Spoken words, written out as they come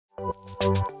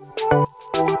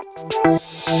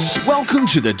Welcome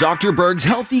to the Dr. Berg's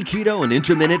Healthy Keto and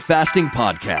Intermittent Fasting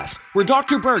Podcast, where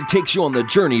Dr. Berg takes you on the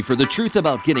journey for the truth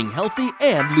about getting healthy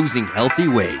and losing healthy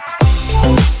weight.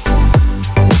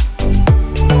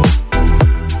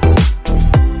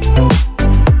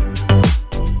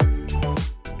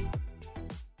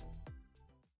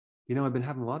 You know, I've been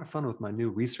having a lot of fun with my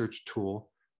new research tool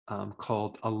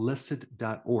called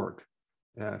elicit.org.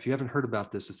 If you haven't heard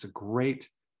about this, it's a great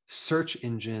search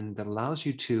engine that allows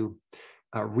you to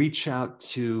reach out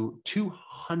to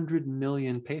 200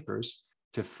 million papers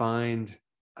to find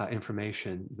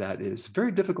information that is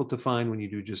very difficult to find when you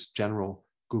do just general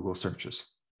Google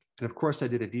searches. And of course, I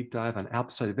did a deep dive on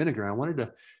apple cider vinegar. I wanted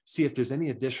to see if there's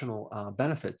any additional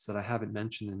benefits that I haven't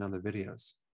mentioned in other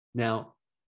videos. Now,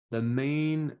 the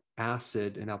main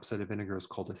acid in apple cider vinegar is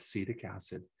called acetic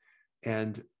acid.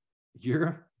 And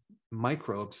your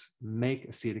microbes make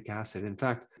acetic acid. In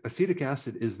fact, acetic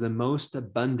acid is the most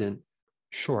abundant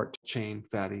short chain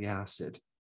fatty acid.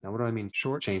 Now, what do I mean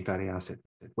short chain fatty acid?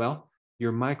 Well,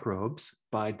 your microbes,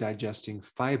 by digesting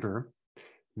fiber,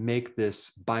 make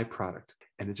this byproduct.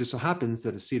 And it just so happens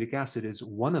that acetic acid is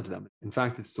one of them. In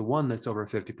fact, it's the one that's over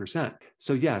 50%.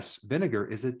 So yes, vinegar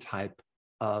is a type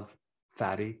of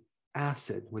fatty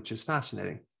acid, which is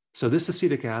fascinating. So this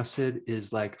acetic acid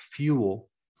is like fuel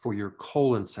for your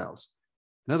colon cells.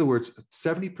 In other words,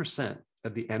 70%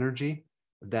 of the energy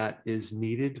that is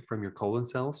needed from your colon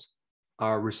cells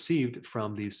are received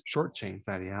from these short chain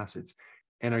fatty acids.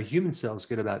 And our human cells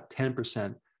get about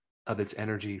 10% of its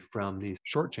energy from these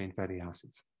short chain fatty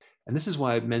acids. And this is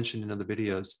why I've mentioned in other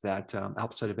videos that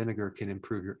apple cider vinegar can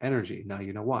improve your energy. Now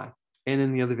you know why. And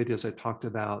in the other videos, I talked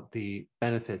about the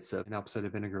benefits of apple cider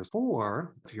vinegar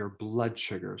for your blood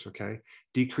sugars, okay?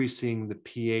 Decreasing the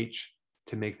pH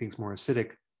to make things more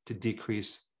acidic, to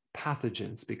decrease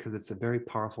pathogens, because it's a very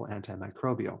powerful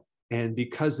antimicrobial. And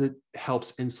because it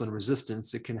helps insulin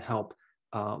resistance, it can help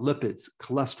lipids,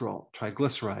 cholesterol,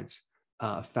 triglycerides,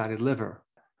 fatty liver.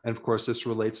 And of course, this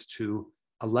relates to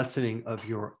a lessening of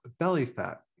your belly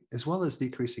fat, as well as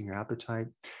decreasing your appetite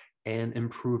and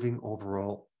improving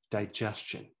overall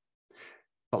digestion.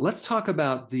 But let's talk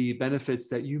about the benefits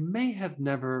that you may have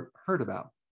never heard about.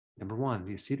 Number one,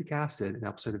 the acetic acid in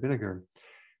apple cider vinegar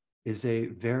is a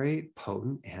very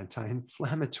potent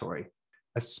anti-inflammatory,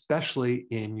 especially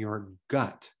in your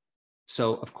gut.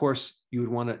 So, of course, you would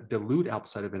want to dilute apple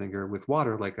cider vinegar with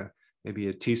water, like maybe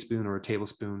a teaspoon or a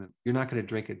tablespoon. You're not going to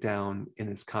drink it down in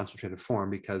its concentrated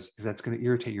form because that's going to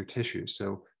irritate your tissues.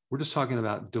 So we're just talking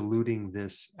about diluting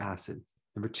this acid.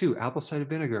 Number two, apple cider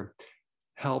vinegar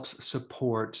helps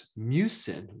support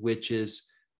mucin, which is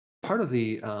part of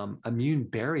the immune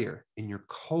barrier in your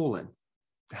colon,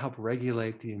 to help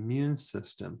regulate the immune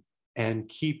system and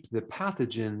keep the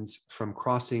pathogens from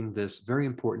crossing this very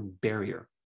important barrier.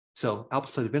 So apple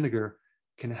cider vinegar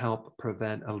can help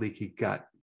prevent a leaky gut.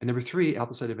 And number three,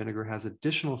 apple cider vinegar has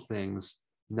additional things,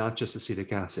 not just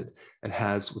acetic acid. It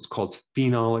has what's called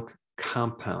phenolic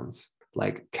compounds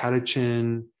like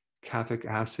catechin, caffeic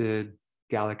acid,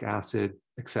 gallic acid,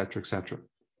 et cetera, et cetera.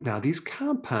 Now, these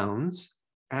compounds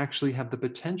actually have the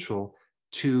potential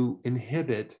to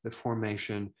inhibit the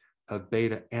formation of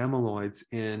beta amyloids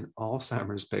in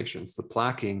Alzheimer's patients, the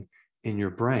plaquing in your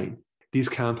brain. These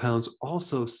compounds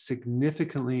also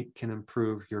significantly can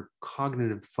improve your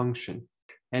cognitive function.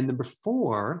 And number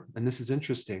four, and this is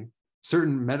interesting,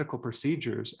 certain medical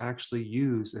procedures actually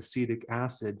use acetic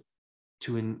acid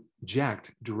to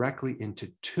inject directly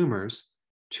into tumors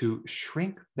to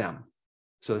shrink them.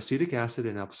 So acetic acid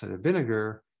in apple cider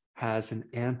vinegar has an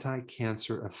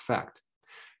anti-cancer effect.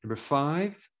 Number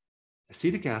five,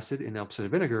 acetic acid in apple cider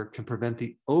vinegar can prevent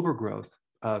the overgrowth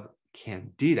of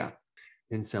candida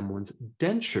in someone's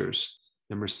dentures.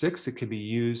 Number six, it can be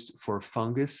used for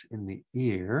fungus in the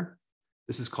ear.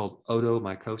 This is called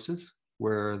otomycosis,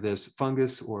 where this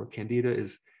fungus or candida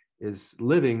is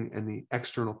living in the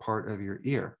external part of your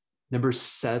ear. Number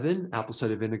seven, apple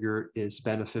cider vinegar is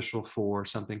beneficial for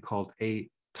something called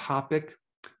atopic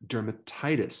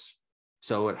dermatitis.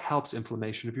 So it helps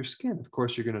inflammation of your skin. Of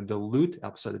course, you're going to dilute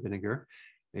apple cider vinegar,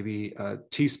 maybe a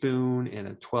teaspoon in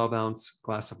a 12-ounce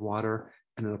glass of water,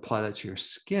 and then apply that to your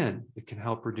skin. It can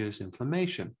help reduce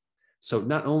inflammation. So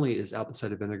not only is apple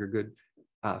cider vinegar good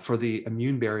for the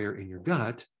immune barrier in your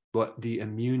gut, but the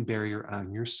immune barrier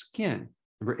on your skin.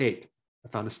 Number eight, I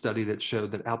found a study that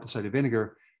showed that apple cider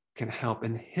vinegar can help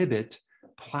inhibit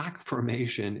plaque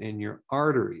formation in your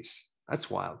arteries. That's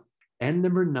wild. And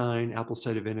number nine, apple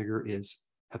cider vinegar is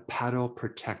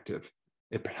hepatoprotective.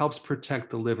 It helps protect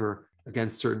the liver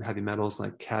against certain heavy metals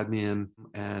like cadmium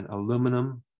and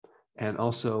aluminum. and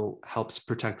also helps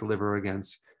protect the liver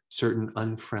against certain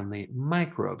unfriendly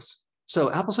microbes.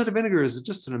 So apple cider vinegar is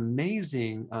just an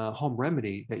amazing home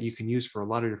remedy that you can use for a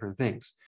lot of different things.